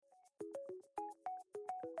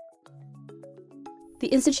The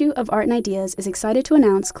Institute of Art and Ideas is excited to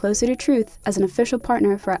announce Closer to Truth as an official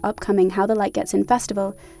partner for our upcoming How the Light Gets In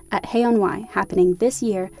festival at Hay on Wye, happening this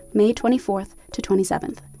year, May 24th to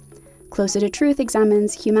 27th. Closer to Truth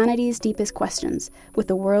examines humanity's deepest questions with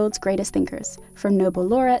the world's greatest thinkers, from Nobel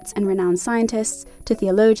laureates and renowned scientists to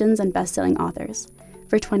theologians and best-selling authors.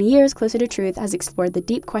 For 20 years, Closer to Truth has explored the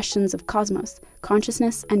deep questions of cosmos,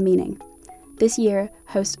 consciousness, and meaning. This year,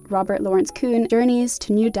 host Robert Lawrence Kuhn journeys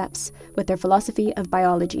to new depths with their Philosophy of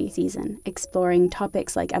Biology season, exploring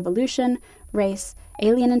topics like evolution, race,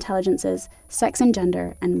 alien intelligences, sex and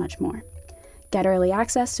gender, and much more. Get early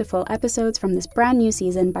access to full episodes from this brand new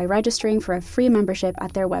season by registering for a free membership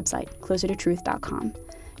at their website, closertotruth.com.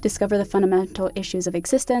 Discover the fundamental issues of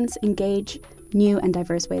existence, engage new and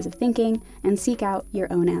diverse ways of thinking, and seek out your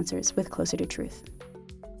own answers with Closer to Truth.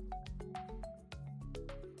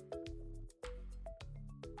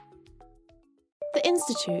 The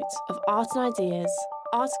Institute of Art and Ideas,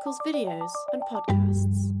 articles, videos, and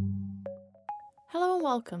podcasts. Hello and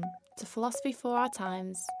welcome to Philosophy for Our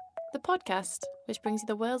Times, the podcast which brings you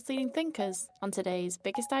the world's leading thinkers on today's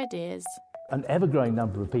biggest ideas. An ever-growing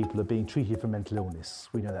number of people are being treated for mental illness.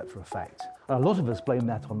 We know that for a fact. A lot of us blame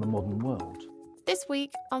that on the modern world. This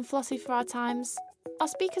week on Philosophy for Our Times, our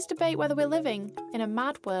speakers debate whether we're living in a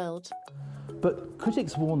mad world. But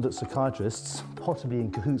critics warn that psychiatrists, possibly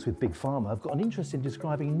in cahoots with Big Pharma, have got an interest in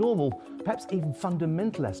describing normal, perhaps even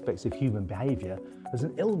fundamental aspects of human behaviour as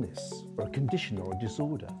an illness or a condition or a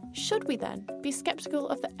disorder. Should we then be sceptical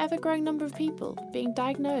of the ever-growing number of people being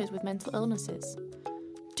diagnosed with mental illnesses?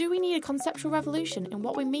 Do we need a conceptual revolution in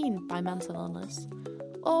what we mean by mental illness?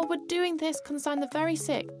 Or would doing this consign the very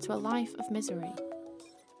sick to a life of misery?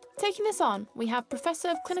 Taking this on, we have Professor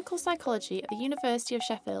of Clinical Psychology at the University of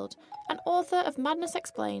Sheffield and author of Madness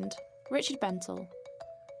Explained, Richard Bentall.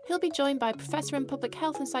 He'll be joined by Professor in Public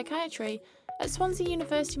Health and Psychiatry at Swansea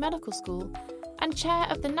University Medical School and Chair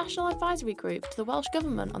of the National Advisory Group to the Welsh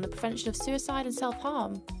Government on the Prevention of Suicide and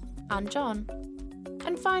Self-Harm, Anne John.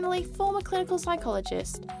 And finally, former clinical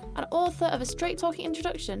psychologist and author of A Straight-Talking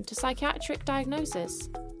Introduction to Psychiatric Diagnosis,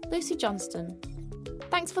 Lucy Johnstone.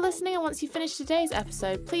 Thanks for listening, and once you finish today's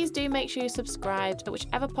episode, please do make sure you're subscribed at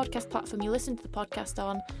whichever podcast platform you listen to the podcast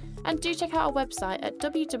on, and do check out our website at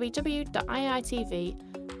www.iitv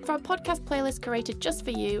for our podcast playlist curated just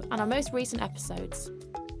for you and our most recent episodes.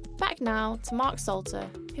 Back now to Mark Salter,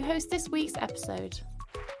 who hosts this week's episode.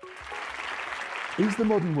 Is the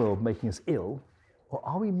modern world making us ill, or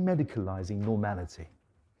are we medicalising normality?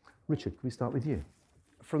 Richard, can we start with you?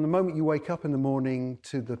 From the moment you wake up in the morning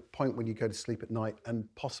to the point when you go to sleep at night, and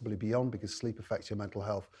possibly beyond, because sleep affects your mental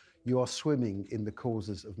health, you are swimming in the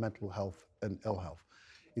causes of mental health and ill health.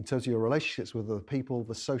 In terms of your relationships with other people,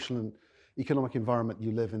 the social and economic environment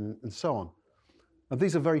you live in, and so on. And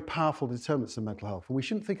these are very powerful determinants of mental health. And we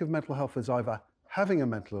shouldn't think of mental health as either having a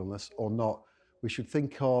mental illness or not. We should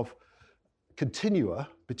think of continua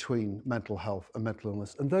between mental health and mental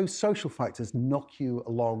illness. And those social factors knock you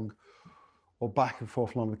along or back and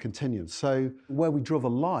forth along the continuum. So where we draw the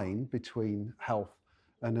line between health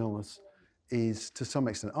and illness is to some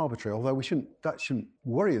extent arbitrary, although that shouldn't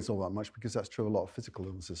worry us all that much, because that's true of a lot of physical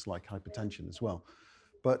illnesses like hypertension as well.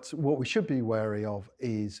 But what we should be wary of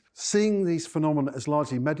is seeing these phenomena as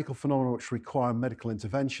largely medical phenomena which require medical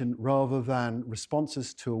intervention, rather than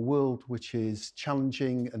responses to a world which is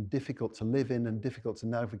challenging and difficult to live in and difficult to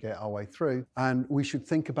navigate our way through. And we should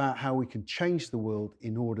think about how we can change the world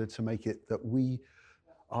in order to make it that we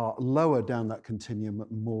are lower down that continuum,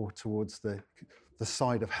 more towards the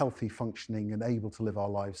side of healthy functioning and able to live our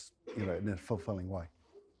lives, in a fulfilling way.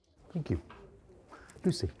 Thank you.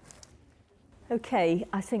 Lucy. Okay,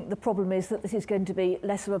 I think the problem is that this is going to be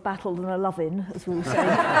less of a battle than a love-in, as we were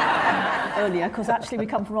saying earlier, because actually we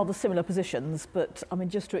come from rather similar positions. But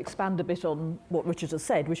just to expand a bit on what Richard has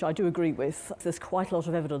said, which I do agree with, there's quite a lot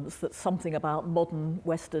of evidence that something about modern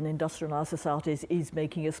Western industrialised societies is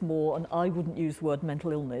making us more, and I wouldn't use the word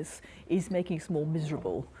mental illness, is making us more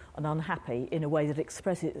miserable and unhappy in a way that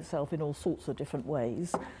expresses itself in all sorts of different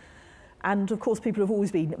ways. And of course people have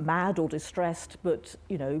always been mad or distressed, but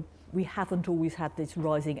we haven't always had this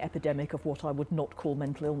rising epidemic of what I would not call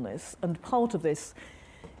mental illness. And part of this,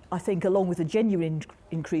 I think, along with a genuine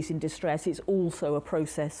increase in distress, is also a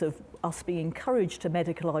process of us being encouraged to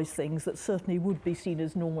medicalise things that certainly would be seen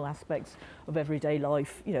as normal aspects of everyday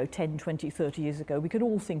life, 10, 20, 30 years ago. We can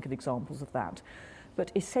all think of examples of that. But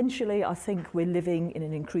essentially, I think we're living in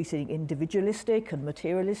an increasingly individualistic and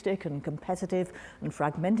materialistic and competitive and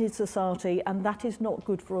fragmented society, and that is not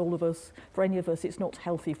good for all of us, for any of us. It's not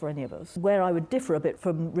healthy for any of us. Where I would differ a bit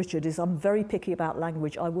from Richard is I'm very picky about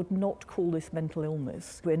language. I would not call this mental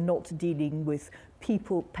illness. We're not dealing with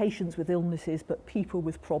patients with illnesses, but people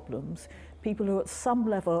with problems. People who at some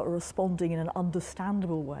level are responding in an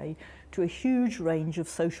understandable way to a huge range of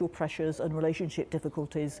social pressures and relationship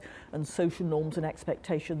difficulties and social norms and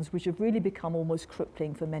expectations, which have really become almost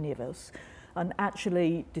crippling for many of us. And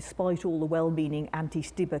actually, despite all the well-meaning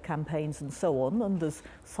anti-stigma campaigns and so on, and there's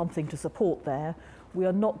something to support there, we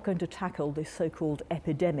are not going to tackle this so-called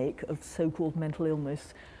epidemic of so-called mental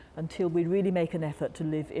illness until we really make an effort to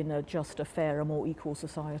live in a just, a fair, a more equal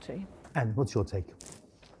society. And what's your take?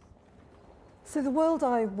 So the world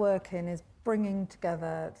I work in is bringing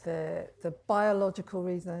together the biological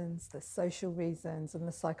reasons, the social reasons, and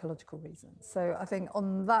the psychological reasons. So I think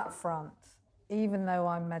on that front, even though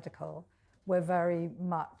I'm medical, we're very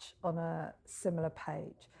much on a similar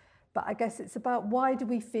page. But I guess it's about why do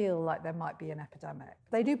we feel like there might be an epidemic?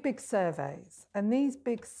 They do big surveys, and these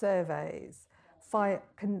big surveys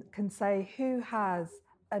can say who has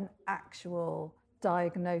an actual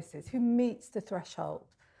diagnosis, who meets the threshold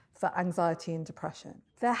for anxiety and depression.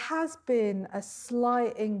 There has been a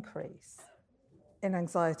slight increase in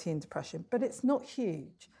anxiety and depression, but it's not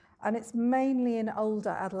huge, and it's mainly in older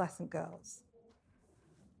adolescent girls.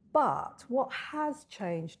 But what has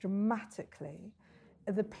changed dramatically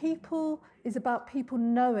is about people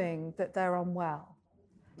knowing that they're unwell.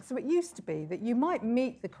 So it used to be that you might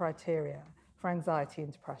meet the criteria for anxiety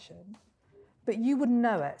and depression, but you wouldn't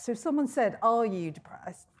know it. So if someone said, "Are you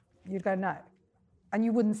depressed?" you'd go, "No," and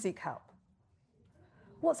you wouldn't seek help.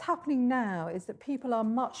 What's happening now is that people are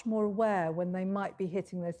much more aware when they might be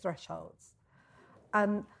hitting those thresholds.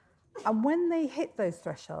 And when they hit those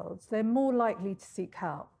thresholds, they're more likely to seek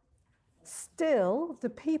help. Still, the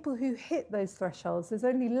people who hit those thresholds, there's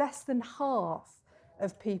only less than half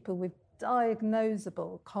of people with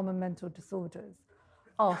diagnosable common mental disorders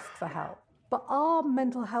ask for help. But our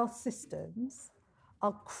mental health systems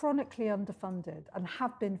are chronically underfunded and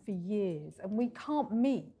have been for years, and we can't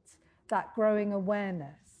meet that growing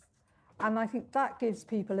awareness. And I think that gives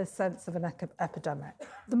people a sense of an epidemic.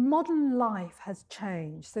 The modern life has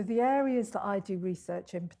changed. So the areas that I do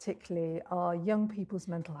research in particularly are young people's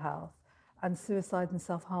mental health and suicide and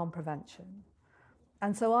self-harm prevention.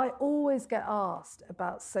 And so I always get asked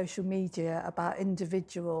about social media, about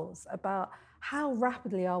individuals, about how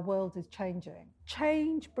rapidly our world is changing.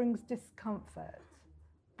 Change brings discomfort,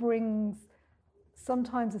 brings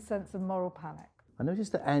sometimes a sense of moral panic. I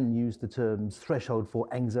noticed that Anne used the terms threshold for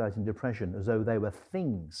anxiety and depression as though they were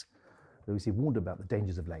things. We obviously warned about the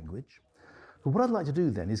dangers of language. But what I'd like to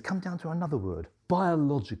do then is come down to another word,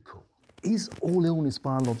 biological. Is all illness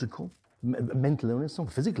biological? Mental illness, some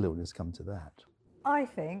physical illness come to that. I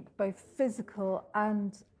think both physical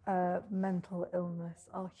and mental illness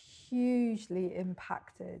are hugely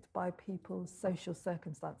impacted by people's social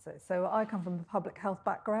circumstances. So I come from a public health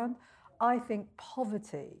background. I think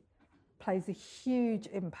poverty plays a huge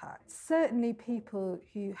impact. Certainly people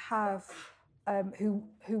who have, who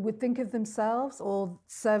would think of themselves, or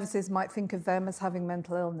services might think of them as having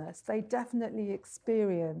mental illness, they definitely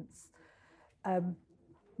experience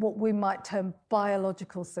what we might term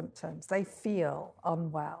biological symptoms. They feel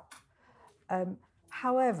unwell.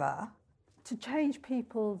 However, to change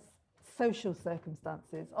people's social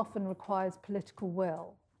circumstances often requires political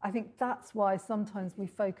will. I think that's why sometimes we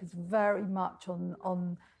focus very much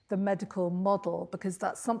on the medical model, because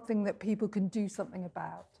that's something that people can do something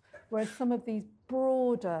about. Whereas some of these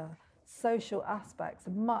broader social aspects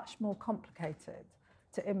are much more complicated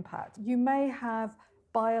to impact. You may have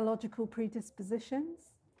biological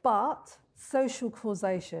predispositions, but social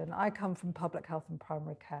causation, I come from public health and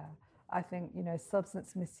primary care. I think,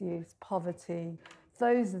 substance misuse, poverty,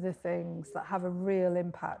 those are the things that have a real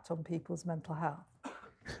impact on people's mental health.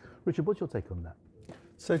 Richard, what's your take on that?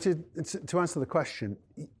 So to answer the question,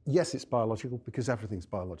 yes, it's biological because everything's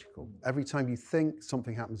biological. Every time you think,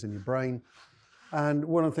 something happens in your brain. And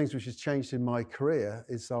one of the things which has changed in my career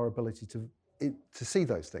is our ability to see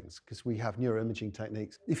those things, because we have neuroimaging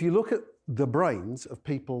techniques. If you look at the brains of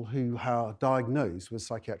people who are diagnosed with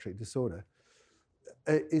psychiatric disorder,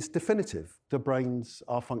 it's definitive. The brains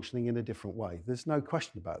are functioning in a different way. There's no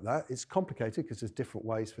question about that. It's complicated because there's different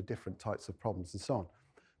ways for different types of problems and so on.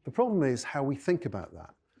 The problem is how we think about that.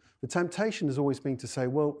 The temptation has always been to say,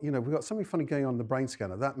 well, we've got something funny going on in the brain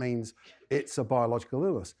scanner. That means it's a biological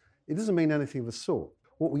illness. It doesn't mean anything of the sort.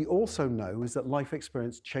 What we also know is that life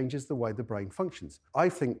experience changes the way the brain functions. I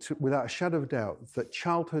think, without a shadow of a doubt, that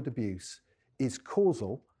childhood abuse is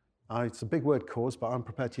causal. It's a big word, cause, but I'm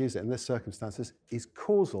prepared to use it in this circumstances, is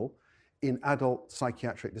causal in adult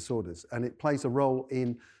psychiatric disorders. And it plays a role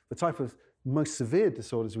in the type of most severe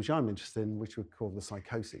disorders which I'm interested in, which we call the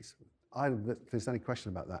psychoses. I don't think there's any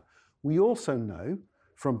question about that. We also know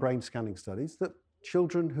from brain scanning studies that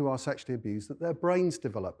children who are sexually abused, that their brains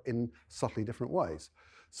develop in subtly different ways.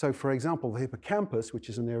 So, for example, the hippocampus, which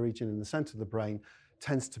is an area region in the center of the brain,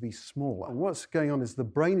 tends to be small. And what's going on is the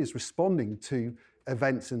brain is responding to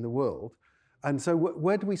events in the world. And so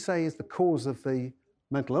where do we say is the cause of the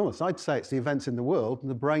mental illness? I'd say it's the events in the world, and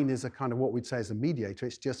the brain is a kind of what we'd say is a mediator.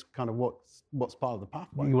 It's just kind of what's part of the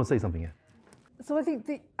pathway. You want to say something here? So I think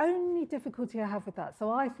the only difficulty I have with that, so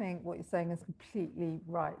I think what you're saying is completely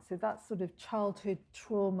right. So that's sort of childhood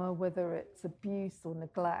trauma, whether it's abuse or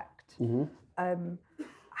neglect,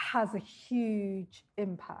 has a huge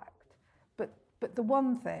impact. But the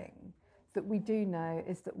one thing that we do know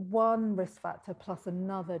is that one risk factor plus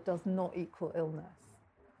another does not equal illness.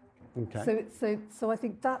 Okay. So I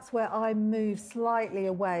think that's where I move slightly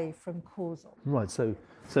away from causal. Right, so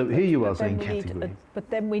here you are saying category. But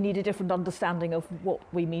then we need a different understanding of what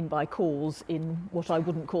we mean by cause in what I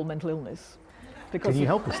wouldn't call mental illness. Can you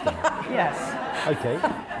help us then? Yes. Okay.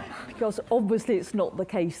 Because obviously it's not the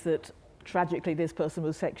case that tragically this person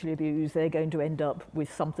was sexually abused, they're going to end up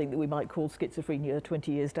with something that we might call schizophrenia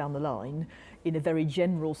 20 years down the line. In a very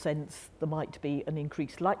general sense, there might be an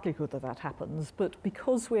increased likelihood that that happens, but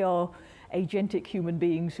because we are agentic human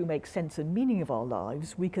beings who make sense and meaning of our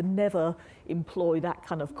lives, we can never employ that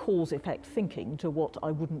kind of cause-effect thinking to what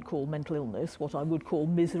I wouldn't call mental illness, what I would call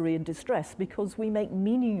misery and distress, because we make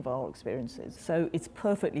meaning of our experiences. So it's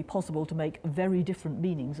perfectly possible to make very different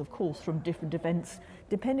meanings, of course, from different events,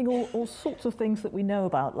 depending on all sorts of things that we know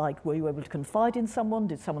about, like were you able to confide in someone,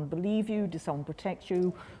 did someone believe you, did someone protect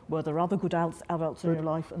you, were there other good adults in your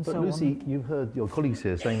life, and so on. But Lucy, you've heard your colleagues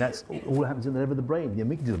here saying that's all happens in the level of the brain, the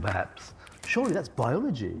amygdala perhaps. Surely that's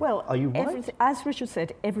biology. Well, are you right? As Richard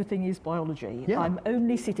said, everything is biology. Yeah. I'm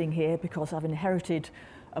only sitting here because I've inherited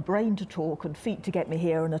a brain to talk and feet to get me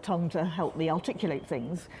here and a tongue to help me articulate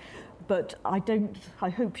things. But I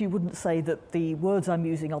hope you wouldn't say that the words I'm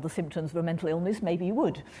using are the symptoms of a mental illness. Maybe you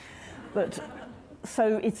would. But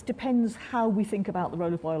so it depends how we think about the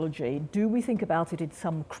role of biology. Do we think about it in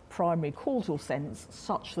some primary causal sense,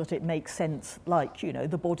 such that it makes sense, like, you know,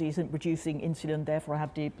 the body isn't producing insulin, therefore I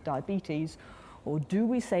have diabetes? Or do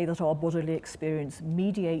we say that our bodily experience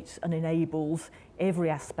mediates and enables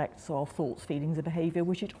every aspect of our thoughts, feelings and behaviour,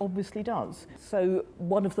 which it obviously does? So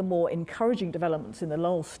one of the more encouraging developments in the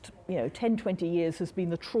last 10, 20 years has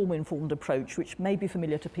been the trauma-informed approach, which may be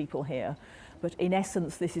familiar to people here. But in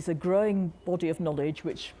essence, this is a growing body of knowledge,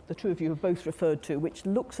 which the two of you have both referred to, which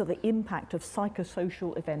looks at the impact of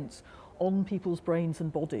psychosocial events on people's brains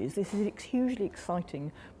and bodies. This is a hugely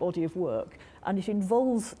exciting body of work, and it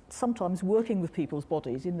involves sometimes working with people's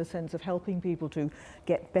bodies in the sense of helping people to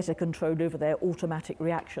get better control over their automatic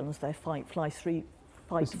reactions, their fight, flight, freeze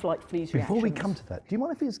reactions. Before we come to that, do you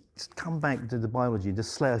mind if we just come back to the biology and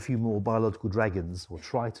just slay a few more biological dragons, or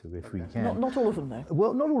try to if we can? Not all of them, though.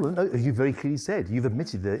 Well, not all of them. No, you very clearly said. You've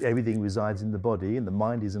admitted that everything resides in the body, and the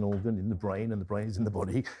mind is an organ in the brain, and the brain is in the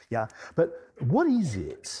body. Yeah. But what is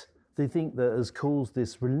it they think that has caused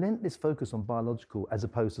this relentless focus on biological as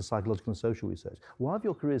opposed to psychological and social research? Why have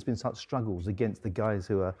your careers been such struggles against the guys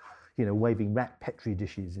who are, waving rat petri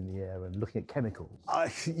dishes in the air and looking at chemicals? I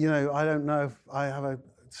don't know if I have a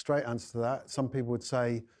straight answer to that. Some people would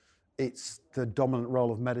say it's the dominant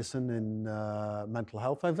role of medicine in mental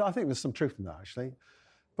health. I think there's some truth in that, actually.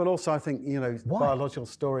 But also, I think, biological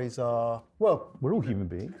stories are, well... We're all human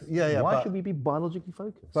beings. Yeah. Why should we be biologically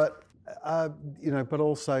focused? But, but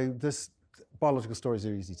also, biological stories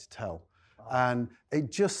are easy to tell. And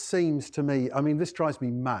it just seems to me, this drives me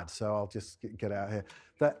mad, so I'll just get out here,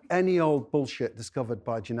 that any old bullshit discovered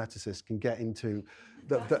by geneticists can get into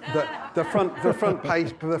the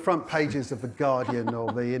front pages of The Guardian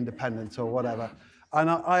or The Independent or whatever.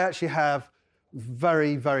 And I actually have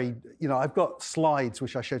very, very, I've got slides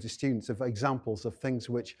which I show to students of examples of things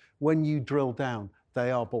which, when you drill down,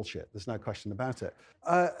 they are bullshit. There's no question about it.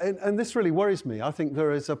 And this really worries me. I think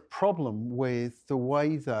there is a problem with the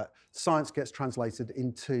way that science gets translated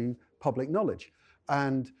into public knowledge.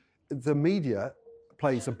 And the media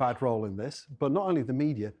plays a bad role in this, but not only the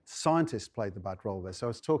media, scientists play the bad role in this. So I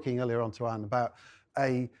was talking earlier on to Anne about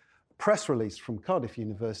a press release from Cardiff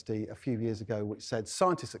University a few years ago which said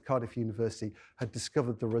scientists at Cardiff University had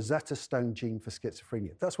discovered the Rosetta Stone gene for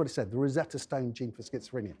schizophrenia. That's what it said, the Rosetta Stone gene for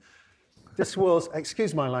schizophrenia. This was,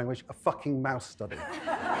 excuse my language, a fucking mouse study.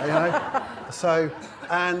 You know? So,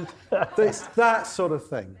 and it's that sort of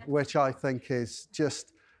thing, which I think is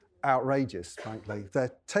just outrageous, frankly.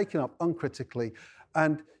 They're taken up uncritically.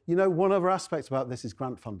 And, you know, one other aspect about this is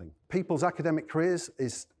grant funding. People's academic careers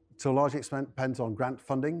is, to a large extent, depends on grant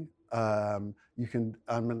funding. You can,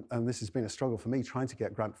 and this has been a struggle for me, trying to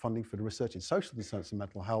get grant funding for the research in social concerns and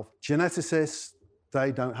mental health. Geneticists,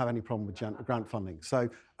 they don't have any problem with grant funding. So,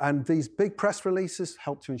 and these big press releases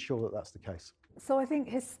help to ensure that that's the case. So I think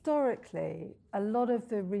historically, a lot of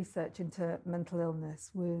the research into mental illness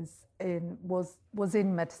was in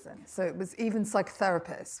medicine. So it was, even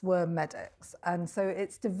psychotherapists were medics. And so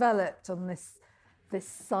it's developed on this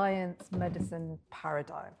science medicine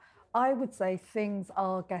paradigm. I would say things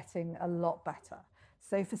are getting a lot better.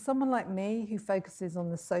 So for someone like me who focuses on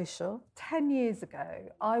the social, 10 years ago,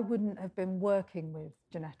 I wouldn't have been working with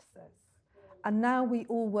geneticists. And now we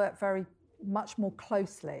all work very much more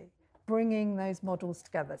closely, bringing those models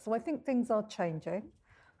together. So I think things are changing.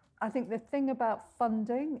 I think the thing about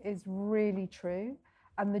funding is really true.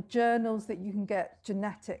 And the journals that you can get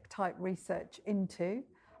genetic type research into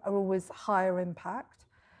are always higher impact.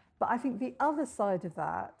 But I think the other side of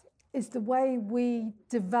that is the way we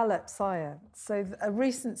develop science. So a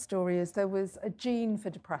recent story is there was a gene for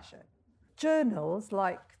depression. Journals,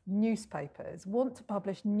 like newspapers, want to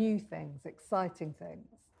publish new things, exciting things.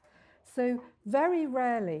 So very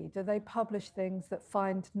rarely do they publish things that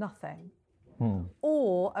find nothing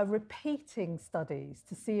or are repeating studies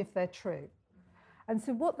to see if they're true. And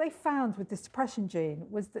so what they found with this depression gene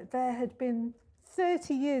was that there had been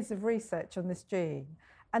 30 years of research on this gene.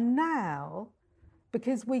 And now,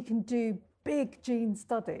 because we can do big gene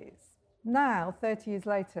studies, now, 30 years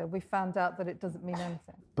later, we found out that it doesn't mean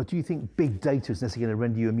anything. But do you think big data is necessarily going to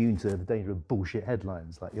render you immune to the danger of bullshit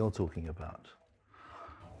headlines like you're talking about?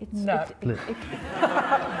 No.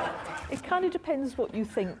 It kind of depends what you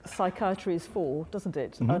think psychiatry is for, doesn't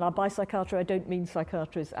it? Mm-hmm. And by psychiatry, I don't mean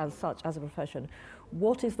psychiatrists as such, as a profession.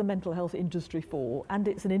 What is the mental health industry for? And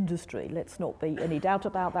it's an industry, let's not be any doubt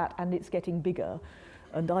about that, and it's getting bigger.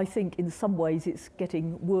 And I think in some ways it's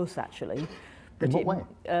getting worse, actually. In what way?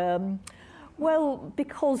 Well,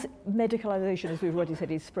 because medicalisation, as we've already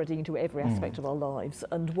said, is spreading into every aspect of our lives.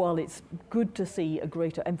 And while it's good to see a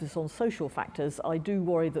greater emphasis on social factors, I do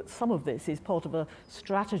worry that some of this is part of a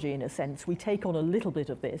strategy, in a sense. We take on a little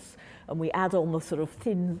bit of this and we add on the sort of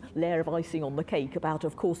thin layer of icing on the cake about,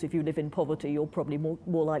 of course, if you live in poverty, you're probably more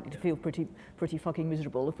likely to feel pretty fucking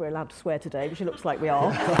miserable, if we're allowed to swear today, which it looks like we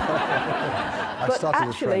are. But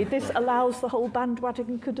actually, this allows the whole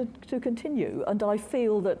bandwagon to continue. And I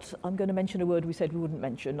feel that, I'm going to mention a word we said we wouldn't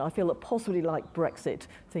mention, I feel that possibly like Brexit,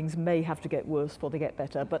 things may have to get worse before they get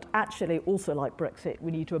better. But actually, also like Brexit,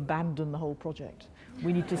 we need to abandon the whole project.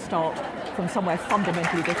 We need to start from somewhere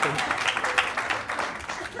fundamentally different.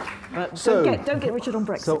 Don't get Richard on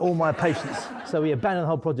Brexit. So all my patients, so we abandon the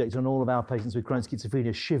whole project and all of our patients with chronic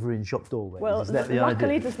schizophrenia shiver in shop doorways. Well, is that the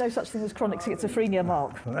luckily idea? there's no such thing as chronic schizophrenia,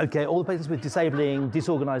 Mark. Okay, all the patients with disabling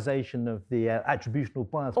disorganisation of the attributional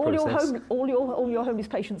bias process. All your homeless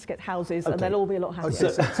patients get houses, and they'll all be a lot happier.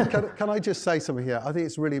 Okay, so can I just say something here? I think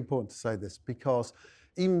it's really important to say this, because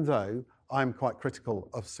even though I'm quite critical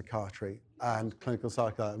of psychiatry and clinical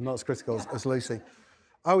psychiatry, I'm not as critical as Lucy,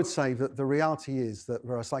 I would say that the reality is that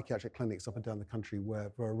there are psychiatric clinics up and down the country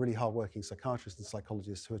where there are really hard-working psychiatrists and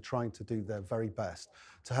psychologists who are trying to do their very best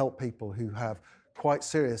to help people who have quite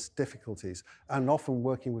serious difficulties, and often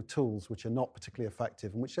working with tools which are not particularly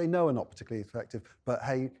effective and which they know are not particularly effective, but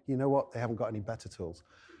hey, you know what? They haven't got any better tools.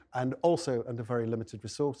 And also under very limited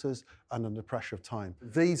resources and under pressure of time.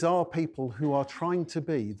 These are people who are trying to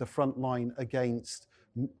be the front line against,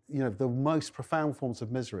 the most profound forms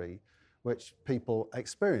of misery which people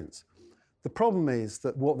experience. The problem is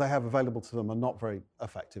that what they have available to them are not very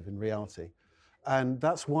effective in reality. And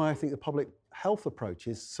that's why I think the public health approach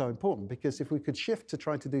is so important, because if we could shift to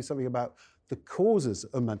trying to do something about the causes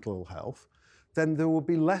of mental ill health, then there will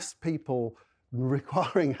be less people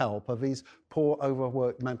requiring help of these poor,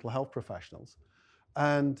 overworked mental health professionals.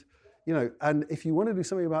 And and if you want to do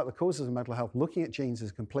something about the causes of mental health, looking at genes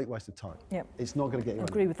is a complete waste of time. Yep. It's not going to get you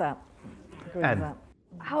Agree with that. Agree with that.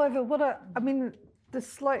 However, the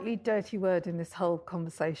slightly dirty word in this whole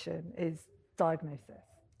conversation is diagnosis.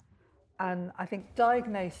 And I think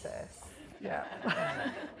diagnosis,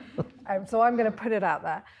 so I'm going to put it out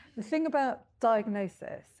there. The thing about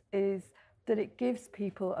diagnosis is that it gives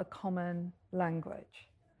people a common language.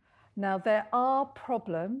 Now, there are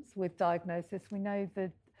problems with diagnosis. We know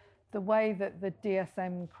that the way that the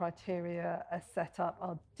DSM criteria are set up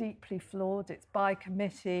are deeply flawed. It's by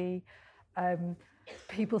committee.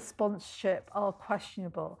 people's sponsorship are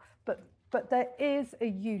questionable, but there is a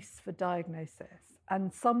use for diagnosis.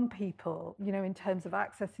 And some people, you know, in terms of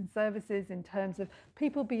accessing services, in terms of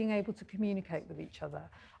people being able to communicate with each other.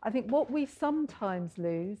 I think what we sometimes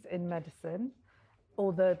lose in medicine,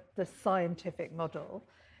 or the scientific model,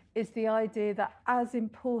 is the idea that as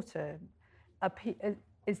important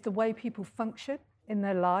is the way people function in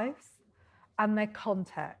their lives and their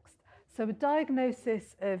context. So a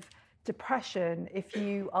diagnosis of depression, if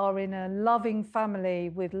you are in a loving family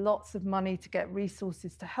with lots of money to get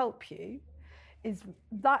resources to help you, is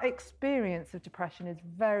that experience of depression is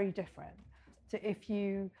very different to if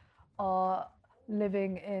you are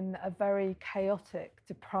living in a very chaotic,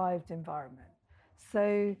 deprived environment.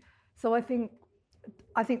 So I think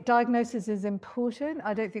diagnosis is important.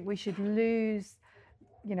 I don't think we should lose,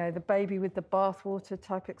 you know, the baby with the bathwater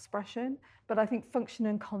type expression, but I think function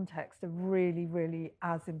and context are really, really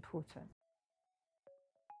as important.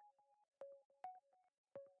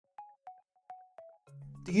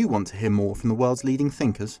 Do you want to hear more from the world's leading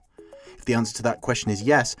thinkers? If the answer to that question is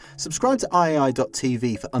yes, subscribe to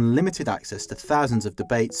iai.tv for unlimited access to thousands of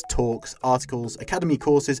debates, talks, articles, academy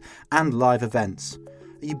courses and live events.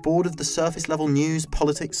 Are you bored of the surface level news,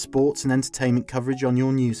 politics, sports and entertainment coverage on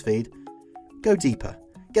your newsfeed? Go deeper,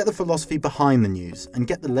 get the philosophy behind the news and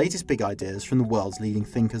get the latest big ideas from the world's leading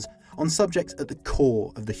thinkers on subjects at the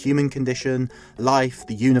core of the human condition, life,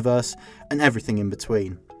 the universe and everything in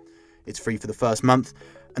between. It's free for the first month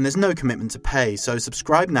and there's no commitment to pay, so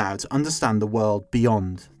subscribe now to understand the world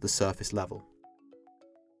beyond the surface level.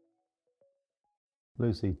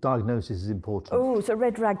 Lucy, diagnosis is important. Oh, it's a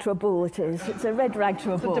red rag to a bull, it is. It's a red rag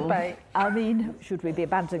to a bull. It's a debate. I mean, should we be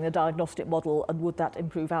abandoning the diagnostic model and would that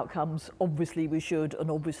improve outcomes? Obviously we should, and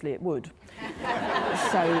obviously it would.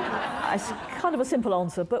 So it's kind of a simple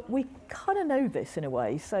answer, but we kind of know this in a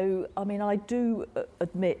way. So, I mean, I do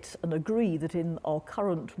admit and agree that in our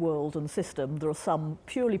current world and system, there are some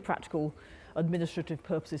purely practical administrative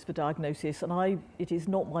purposes for diagnosis, and it is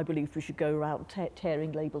not my belief we should go around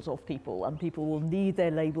tearing labels off people, and people will need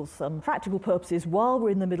their labels for some practical purposes while we're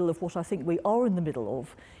in the middle of what I think we are in the middle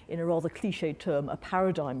of, in a rather cliched term, a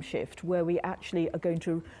paradigm shift, where we actually are going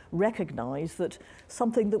to recognise that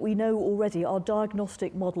something that we know already, our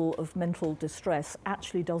diagnostic model of mental distress,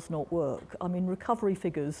 actually does not work. I mean, recovery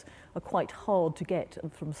figures are quite hard to get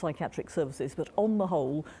from psychiatric services, but on the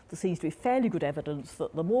whole, there seems to be fairly good evidence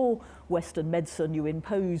that the more Western medicine you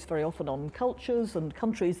impose very often on cultures and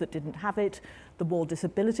countries that didn't have it, the more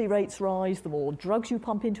disability rates rise, the more drugs you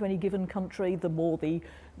pump into any given country, the more the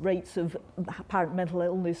rates of apparent mental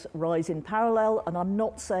illness rise in parallel. And I'm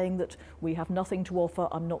not saying that we have nothing to offer,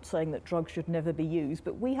 I'm not saying that drugs should never be used,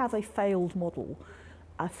 but we have a failed model,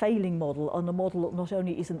 a failing model, and a model that not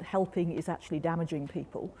only isn't helping, is actually damaging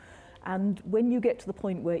people. And when you get to the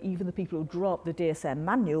point where even the people who draw up the DSM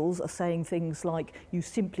manuals are saying things like, you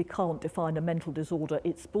simply can't define a mental disorder,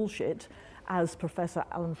 it's bullshit, as Professor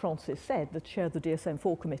Alan Francis said, the chair of the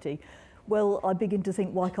DSM-4 committee, well, I begin to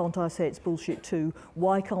think, why can't I say it's bullshit too?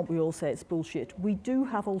 Why can't we all say it's bullshit? We do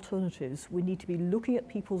have alternatives. We need to be looking at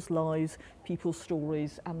people's lives, people's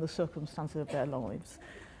stories, and the circumstances of their lives.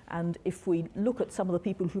 And if we look at some of the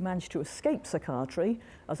people who managed to escape psychiatry,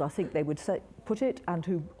 as I think they would put it, and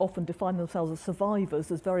who often define themselves as survivors,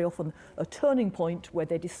 there's very often a turning point where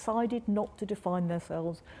they decided not to define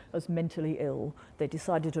themselves as mentally ill. They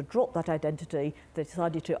decided to drop that identity, they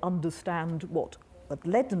decided to understand what had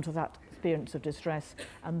led them to that experience of distress,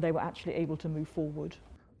 and they were actually able to move forward.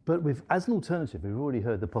 But as an alternative, we've already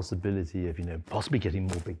heard the possibility of, possibly getting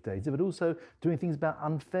more big data, but also doing things about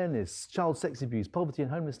unfairness, child sex abuse, poverty and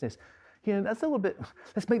homelessness. That's a little bit,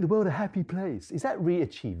 let's make the world a happy place. Is that really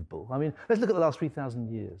achievable? I mean, let's look at the last 3,000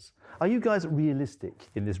 years. Are you guys realistic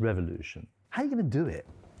in this revolution? How are you going to do it?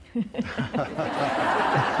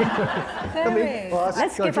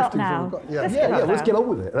 Let's give up now. Let's get on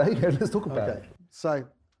with it, right? Let's talk about it. So,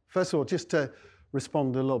 first of all, just to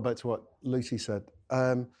respond a little bit to what Lucy said,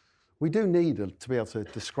 we do need to be able to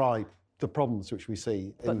describe the problems which we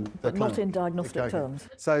see but not in diagnostic terms.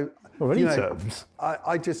 So, terms.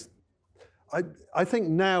 I think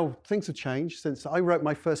now things have changed since I wrote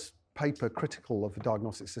my first paper critical of the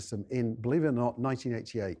diagnostic system in, believe it or not,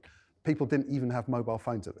 1988. People didn't even have mobile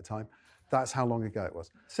phones at the time. That's how long ago it was.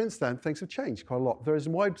 Since then, things have changed quite a lot. There is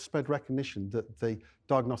widespread recognition that the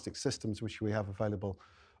diagnostic systems which we have available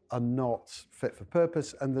are not fit for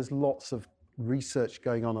purpose, and there's lots of research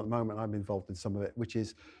going on at the moment. I'm involved in some of it, which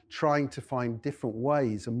is trying to find different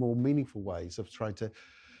ways and more meaningful ways of trying to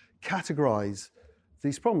categorize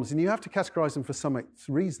these problems. And you have to categorise them for some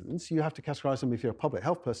reasons. You have to categorise them if you're a public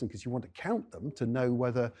health person because you want to count them to know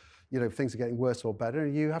whether things are getting worse or better.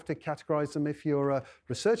 And you have to categorise them if you're a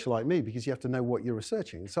researcher like me because you have to know what you're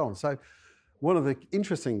researching and so on. So one of the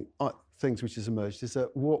interesting things which has emerged is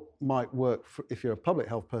that what might work if you're a public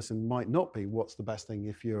health person might not be what's the best thing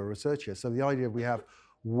if you're a researcher. So the idea we have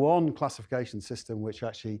one classification system which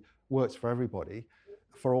actually works for everybody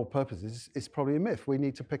for all purposes is probably a myth. We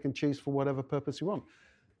need to pick and choose for whatever purpose we want.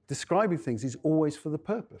 Describing things is always for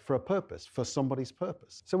a purpose, for somebody's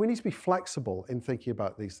purpose. So we need to be flexible in thinking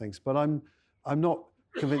about these things, but I'm not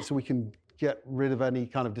convinced that we can get rid of any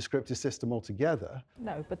kind of descriptive system altogether.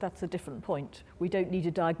 No, but that's a different point. We don't need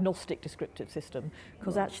a diagnostic descriptive system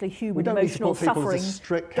because actually human emotional suffering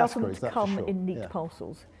doesn't come in neat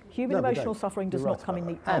parcels. Human emotional suffering does not come in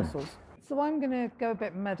neat parcels. So I'm going to go a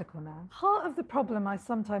bit medical now. Part of the problem I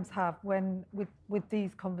sometimes have with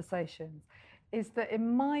these conversations is that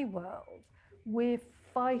in my world, we're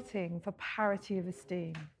fighting for parity of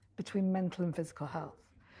esteem between mental and physical health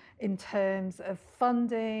in terms of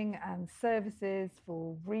funding and services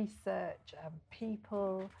for research and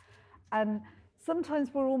people. And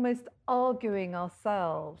sometimes we're almost arguing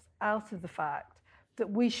ourselves out of the fact that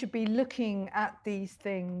we should be looking at these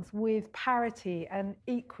things with parity and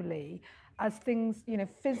equally as things,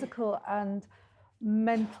 physical and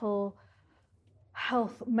mental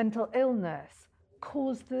health, mental illness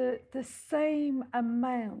cause the same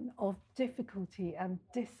amount of difficulty and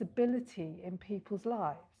disability in people's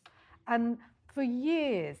lives. And for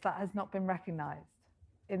years, that has not been recognised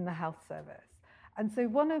in the health service. And so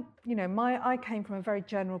I came from a very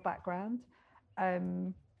general background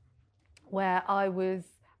where I was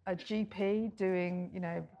a GP doing,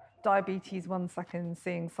 diabetes 1 second,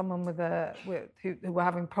 seeing someone who were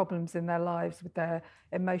having problems in their lives with their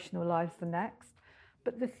emotional lives the next.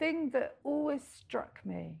 But the thing that always struck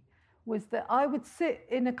me was that I would sit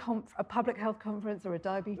in a public health conference or a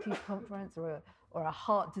diabetes conference or a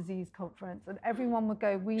heart disease conference, and everyone would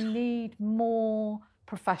go, we need more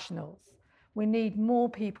professionals. We need more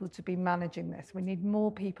people to be managing this. We need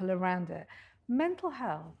more people around it. Mental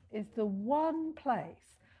health is the one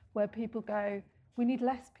place where people go, we need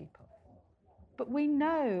less people. But we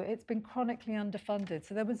know it's been chronically underfunded.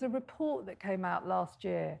 So there was a report that came out last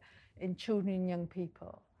year in Children and Young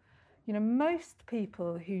People. Most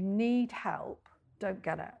people who need help don't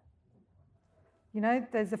get it.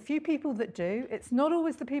 There's a few people that do. It's not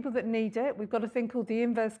always the people that need it. We've got a thing called the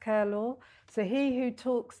inverse care law. So he who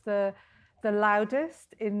talks the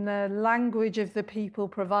loudest in the language of the people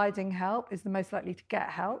providing help is the most likely to get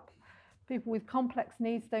help. People with complex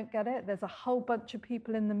needs don't get it. There's a whole bunch of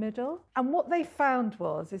people in the middle. And what they found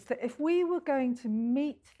is that if we were going to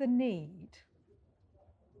meet the need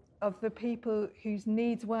of the people whose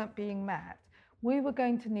needs weren't being met, we were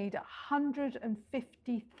going to need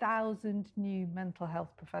 150,000 new mental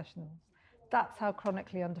health professionals. That's how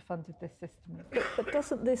chronically underfunded this system is. But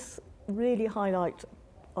doesn't this really highlight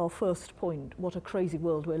our first point, what a crazy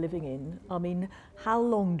world we're living in? I mean, how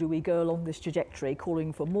long do we go along this trajectory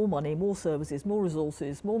calling for more money, more services, more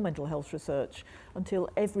resources, more mental health research until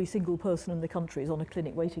every single person in the country is on a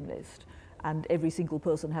clinic waiting list and every single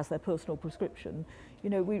person has their personal prescription?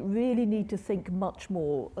 We really need to think much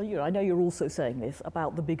more. I know you're also saying this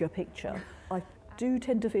about the bigger picture. I do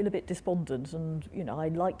tend to feel a bit despondent and, I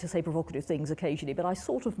like to say provocative things occasionally, but I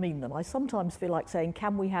sort of mean them. I sometimes feel like saying,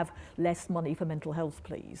 can we have less money for mental health,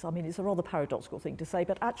 please? I mean, it's a rather paradoxical thing to say,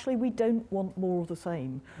 but actually we don't want more of the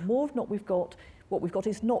same. More of what we've got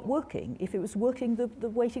is not working. If it was working, the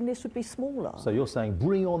waiting list would be smaller. So you're saying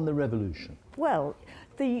bring on the revolution? Well,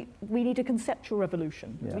 we need a conceptual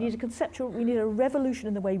revolution. Yeah. We need a revolution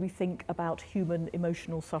in the way we think about human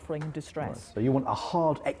emotional suffering and distress. Right. So you want a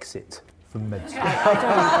hard exit from medicine?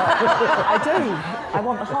 I do. I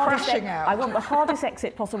want the hardest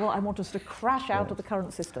exit possible. I want us to crash out of the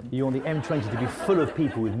current system. You want the M20 to be full of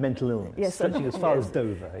people with mental illness, stretching as far as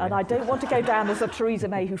Dover. And I don't want to go down as a Theresa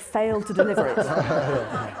May who failed to deliver it.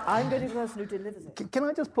 I'm going to be the person who delivers it. Can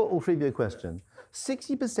I just put all three of you a question?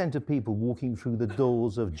 60% of people walking through the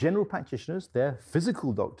doors of general practitioners, their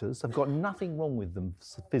physical doctors, have got nothing wrong with them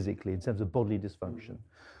physically in terms of bodily dysfunction.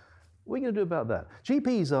 What are you going to do about that?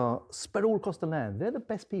 GPs are spread all across the land. They're the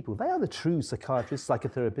best people. They are the true psychiatrists,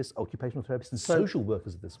 psychotherapists, occupational therapists, and social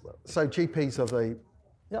workers of this world. So GPs are the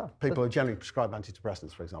people who generally prescribe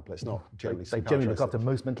antidepressants, for example. It's not generally They generally look after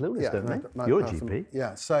most mental illness, don't they? You're a GP.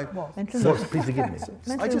 Yeah, so... Please forgive me.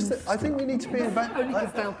 I think we need to be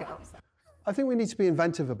I think we need to be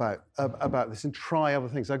inventive about this and try other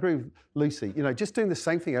things. I agree with Lucy. Just doing the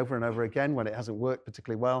same thing over and over again when it hasn't worked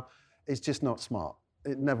particularly well is just not smart.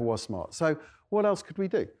 It never was smart. So What else could we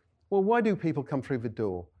do? Well, why do people come through the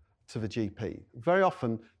door to the GP? Very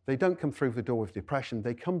often, they don't come through the door with depression.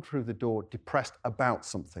 They come through the door depressed about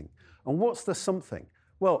something. And what's the something?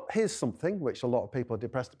 Well, here's something which a lot of people are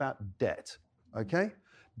depressed about: debt, okay?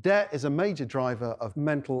 Debt is a major driver of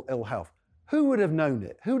mental ill health. Who would have known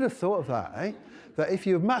it? Who would have thought of that, eh? That if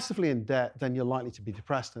you're massively in debt, then you're likely to be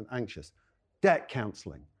depressed and anxious. Debt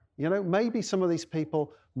counselling. You know, maybe some of these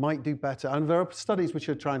people might do better. And there are studies which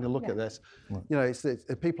are trying to look at this. Right. You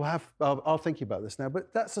know, people are thinking about this now,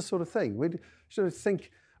 but that's the sort of thing. We should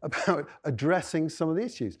think about addressing some of the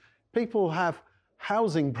issues. People have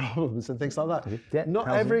housing problems and things like that. Not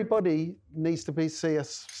housing. Everybody needs to see a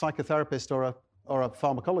psychotherapist or a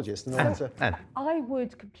pharmacologist in order to... I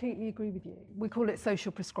would completely agree with you. We call it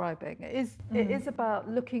social prescribing. It is about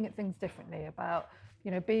looking at things differently, about,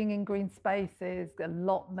 you know, being in green spaces,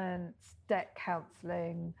 allotments, debt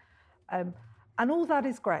counselling, and all that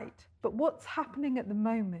is great. But what's happening at the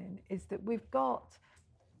moment is that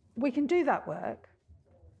we can do that work.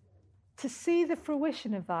 To see the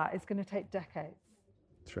fruition of that is going to take decades.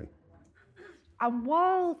 True. And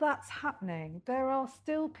while that's happening, there are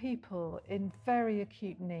still people in very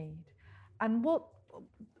acute need. And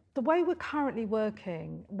the way we're currently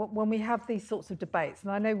working, when we have these sorts of debates,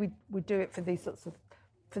 and I know we do it for these sorts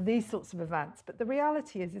of events, but the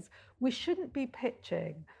reality is we shouldn't be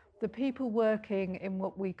pitching the people working in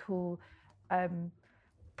what we call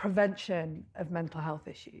prevention of mental health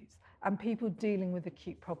issues and people dealing with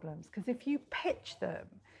acute problems. Because if you pitch them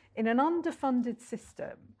in an underfunded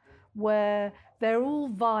system where they're all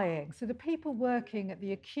vying, so the people working at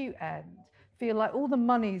the acute end feel like all the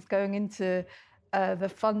money's going into the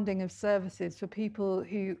funding of services for people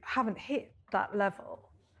who haven't hit that level,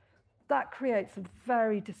 that creates a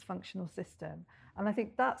very dysfunctional system. And I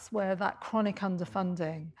think that's where that chronic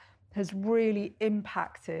underfunding has really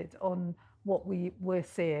impacted on what we're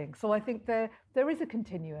seeing. So I think there is a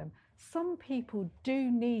continuum. Some people do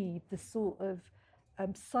need the sort of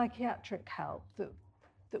psychiatric help that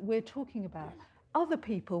we're talking about. Other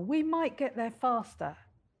people, we might get there faster.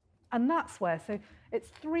 And that's where, so it's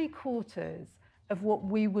 3/4 of what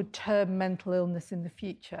we would term mental illness in the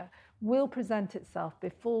future will present itself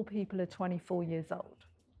before people are 24 years old.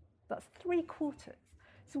 That's 3/4.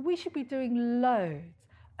 So we should be doing loads.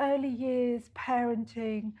 Early years,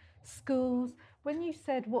 parenting, schools. When you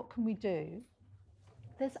said, what can we do?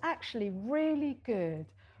 There's actually really good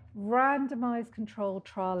randomized controlled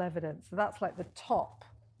trial evidence. So that's like the top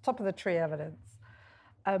of the tree evidence.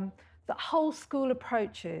 That whole school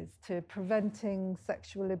approaches to preventing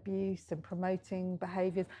sexual abuse and promoting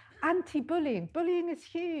behaviours. Anti-bullying. Bullying is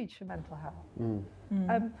huge for mental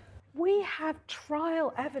health. We have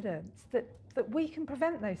trial evidence that we can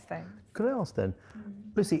prevent those things. Could I ask then,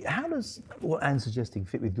 Lucy, how does what Anne's suggesting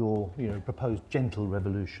fit with your proposed gentle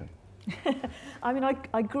revolution? I mean, I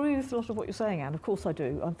agree with a lot of what you're saying, Anne. Of course I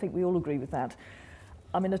do. I think we all agree with that.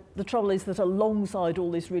 I mean, the trouble is that alongside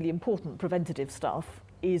all this really important preventative stuff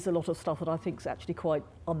is a lot of stuff that I think is actually quite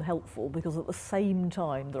unhelpful, because at the same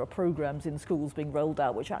time there are programs in schools being rolled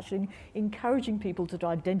out which are actually encouraging people to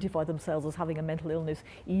identify themselves as having a mental illness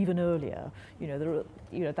even earlier.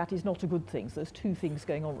 That is not a good thing. So there's two things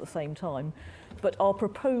going on at the same time. But our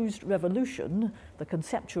proposed revolution, the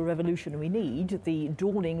conceptual revolution we need, the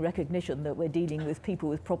dawning recognition that we're dealing with people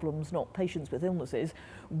with problems, not patients with illnesses,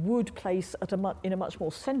 would place in a much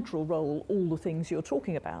more central role all the things you're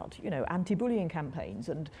talking about. Anti-bullying campaigns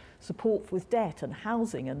and support with debt and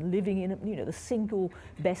housing and living in, the single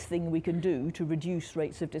best thing we can do to reduce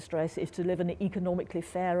rates of distress is to live in an economically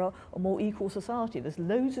fairer or more equal society. There's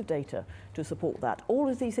loads of data to support that. All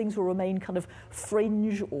of these things will remain kind of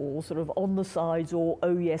fringe or sort of on the sides, or,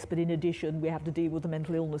 oh yes, but in addition we have to deal with the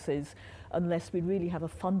mental illnesses, unless we really have a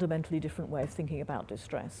fundamentally different way of thinking about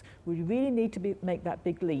distress. We really need to make that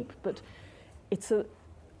big leap, but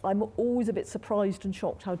I'm always a bit surprised and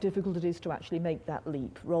shocked how difficult it is to actually make that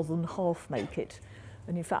leap rather than half make it.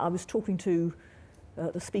 And in fact, I was talking to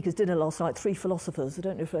the speaker's dinner last night, 3 philosophers. I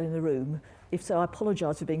don't know if they're in the room. If so, I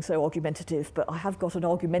apologise for being so argumentative, but I have got an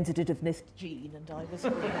argumentativeness gene, and I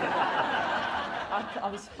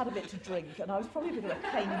was had a bit to drink, and I was probably a bit of a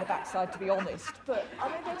pain in the backside, to be honest. But I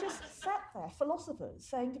mean, they just sat there, philosophers,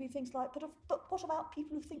 saying to me things like, but what about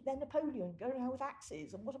people who think they're Napoleon, going around with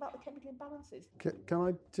axes, and what about the chemical imbalances? Can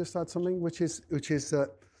I just add something, which is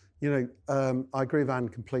that, I agree with Anne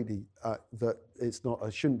completely that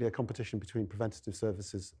it shouldn't be a competition between preventative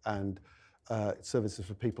services and services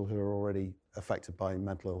for people who are already affected by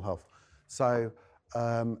mental ill health. So,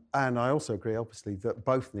 and I also agree, obviously, that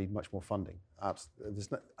both need much more funding. There's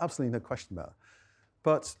absolutely no question about it.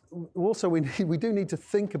 But also we do need to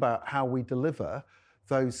think about how we deliver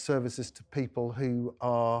those services to people who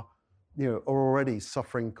are already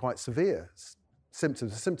suffering quite severe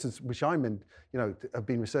symptoms which have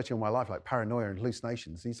been researching all my life, like paranoia and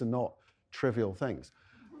hallucinations. These are not trivial things.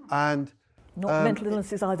 And not mental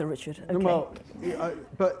illnesses either, Richard. Okay. Well,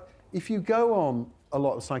 but if you go on a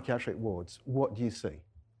lot of psychiatric wards, what do you see?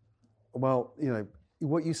 Well,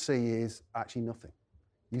 what you see is actually nothing.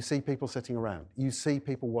 You see people sitting around. You see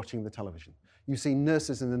people watching the television. You see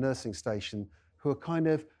nurses in the nursing station who are kind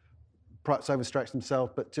of perhaps overstretched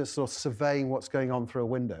themselves, but just sort of surveying what's going on through a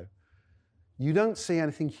window. You don't see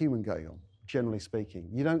anything human going on, generally speaking.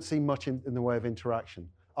 You don't see much in the way of interaction.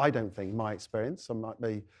 I don't think, in my experience. Some might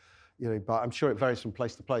be, but I'm sure it varies from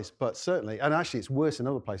place to place. But certainly, and actually it's worse in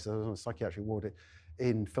other places. I was on a psychiatric ward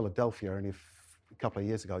in Philadelphia only a couple of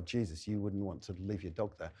years ago. Jesus, you wouldn't want to leave your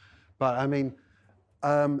dog there. But I mean,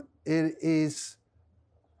 there's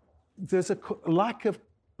a lack of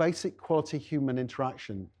basic quality human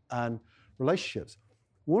interaction and relationships.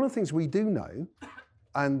 One of the things we do know,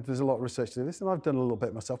 and there's a lot of research into this, and I've done a little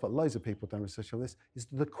bit myself, but loads of people have done research on this, is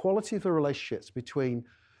the quality of the relationships between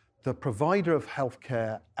the provider of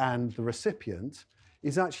healthcare and the recipient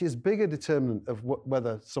is actually as big a determinant of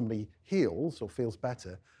whether somebody heals or feels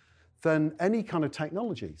better than any kind of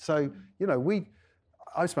technology. So,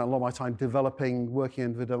 I spent a lot of my time working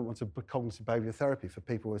in the development of cognitive behavioral therapy for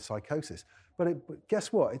people with psychosis. But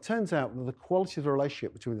guess what? It turns out that the quality of the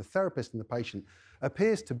relationship between the therapist and the patient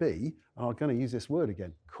appears to be, and I'm going to use this word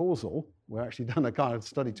again, causal. We've actually done a kind of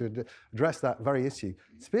study to address that very issue.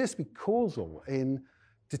 It appears to be causal in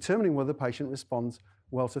determining whether the patient responds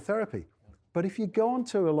well to therapy. But if you go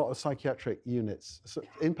onto a lot of psychiatric units,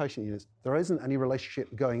 inpatient units, there isn't any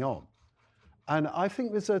relationship going on. And I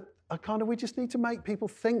think there's we just need to make people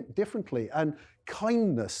think differently. And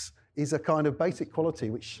kindness is a kind of basic quality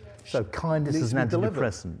which So kindness is an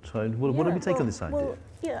antidepressant. So what do we take on this idea? Well,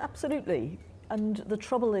 yeah, absolutely. And the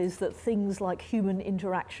trouble is that things like human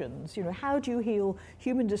interactions, how do you heal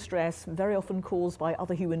human distress, very often caused by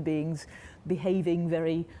other human beings behaving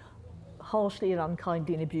very harshly and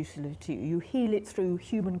unkindly and abusively to you? You heal it through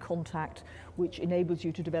human contact, which enables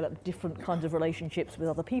you to develop different kinds of relationships with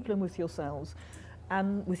other people and with yourselves.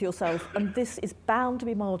 And with yourself, and this is bound to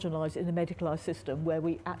be marginalised in a medicalised system where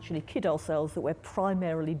we actually kid ourselves that we're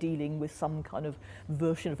primarily dealing with some kind of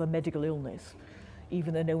version of a medical illness,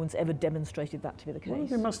 even though no one's ever demonstrated that to be the case. One of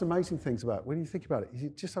the most amazing things about, when you think about it,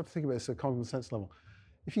 you just have to think about it at a common sense level.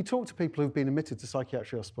 If you talk to people who've been admitted to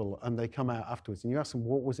psychiatric hospital and they come out afterwards and you ask them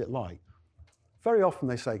what was it like, very often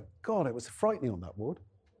they say, God, it was frightening on that ward.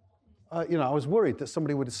 I was worried that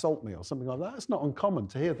somebody would assault me or something like that. It's not uncommon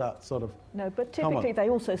to hear that sort of No, but typically they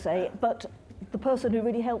also say, but the person who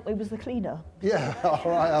really helped me was the cleaner. Yeah,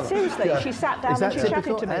 all right. Seriously, yeah. she sat down and she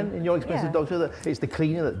chatted to me. And in your experience as a doctor, that it's the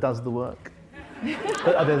cleaner that does the work?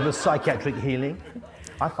 the psychiatric healing?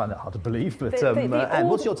 I find that hard to believe, but Anne,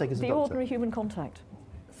 what's your take as a doctor? The ordinary human contact.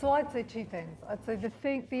 So I'd say two things. I'd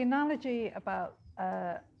say the analogy about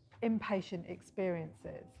inpatient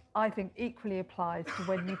experiences, I think equally applies to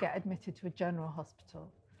when you get admitted to a general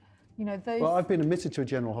hospital. Well, I've been admitted to a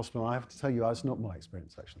general hospital, and I have to tell you, that's not my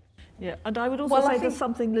experience, actually. Yeah, and I would also say there's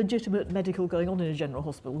something legitimate medical going on in a general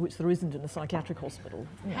hospital, which there isn't in a psychiatric hospital.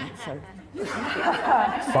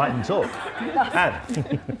 Fight and talk.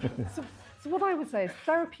 Anne. So what I would say is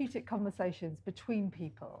therapeutic conversations between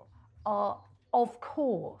people are, of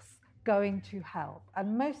course, going to help.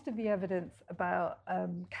 And most of the evidence about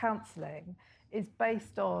counselling is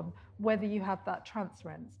based on whether you have that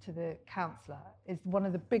transference to the counsellor, is one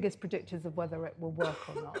of the biggest predictors of whether it will work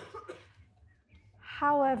or not.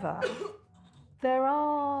 However, there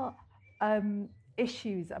are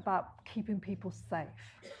issues about keeping people safe.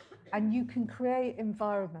 And you can create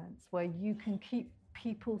environments where you can keep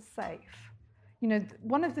people safe.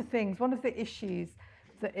 One of the issues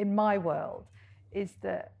that in my world is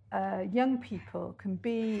that young people can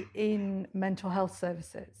be in mental health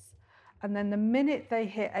services, and then the minute they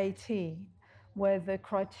hit 18, where the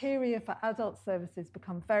criteria for adult services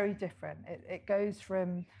become very different, it goes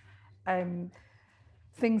from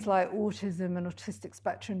things like autism and autistic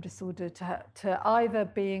spectrum disorder to either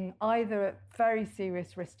being at very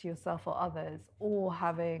serious risk to yourself or others, or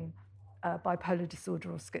having bipolar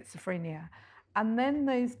disorder or schizophrenia. And then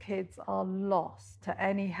those kids are lost to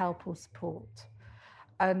any help or support.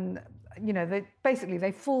 And,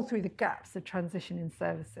 they fall through the gaps of transition in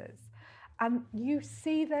services. And you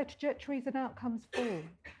see their trajectories and outcomes fall.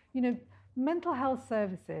 Mental health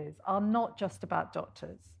services are not just about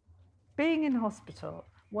doctors. Being in hospital,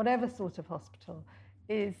 whatever sort of hospital,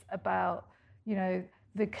 is about,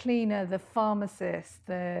 the cleaner, the pharmacist,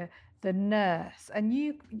 the nurse,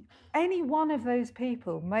 and any one of those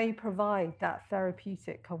people may provide that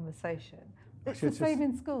therapeutic conversation. It's the same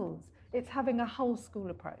in schools. It's having a whole school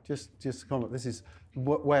approach. Just to comment, this is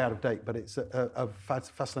way out of date, but it's a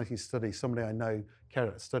fascinating study. Somebody I know carried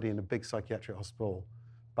out a study in a big psychiatric hospital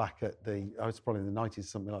back at I was probably in the 90s,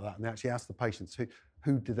 something like that, and they actually asked the patients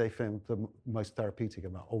who did they find the most therapeutic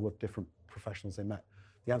about all the different professionals they met.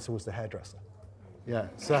 The answer was the hairdresser. Yeah,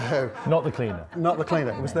 so... Not the cleaner. Not the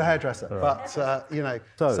cleaner, it was the hairdresser. Right. But,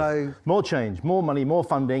 So, more change, more money, more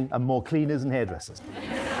funding, and more cleaners and hairdressers.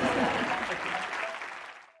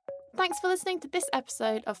 Thanks for listening to this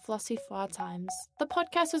episode of Philosophy for Our Times. The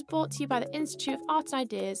podcast was brought to you by the Institute of Art and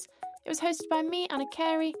Ideas. It was hosted by me, Anna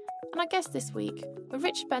Carey, and our guests this week were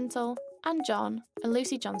Richard Bentall, Anne John, and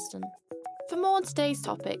Lucy Johnstone. For more on today's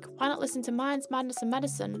topic, why not listen to Minds, Madness and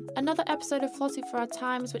Medicine, another episode of Philosophy for Our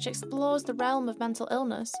Times which explores the realm of mental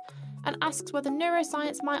illness and asks whether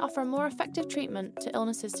neuroscience might offer a more effective treatment to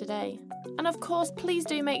illnesses today. And of course, please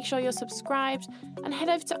do make sure you're subscribed and head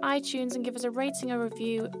over to iTunes and give us a rating or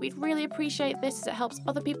review. We'd really appreciate this as it helps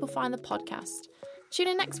other people find the podcast. Tune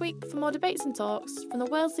in next week for more debates and talks from the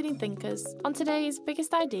world's leading thinkers on today's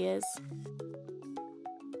biggest ideas.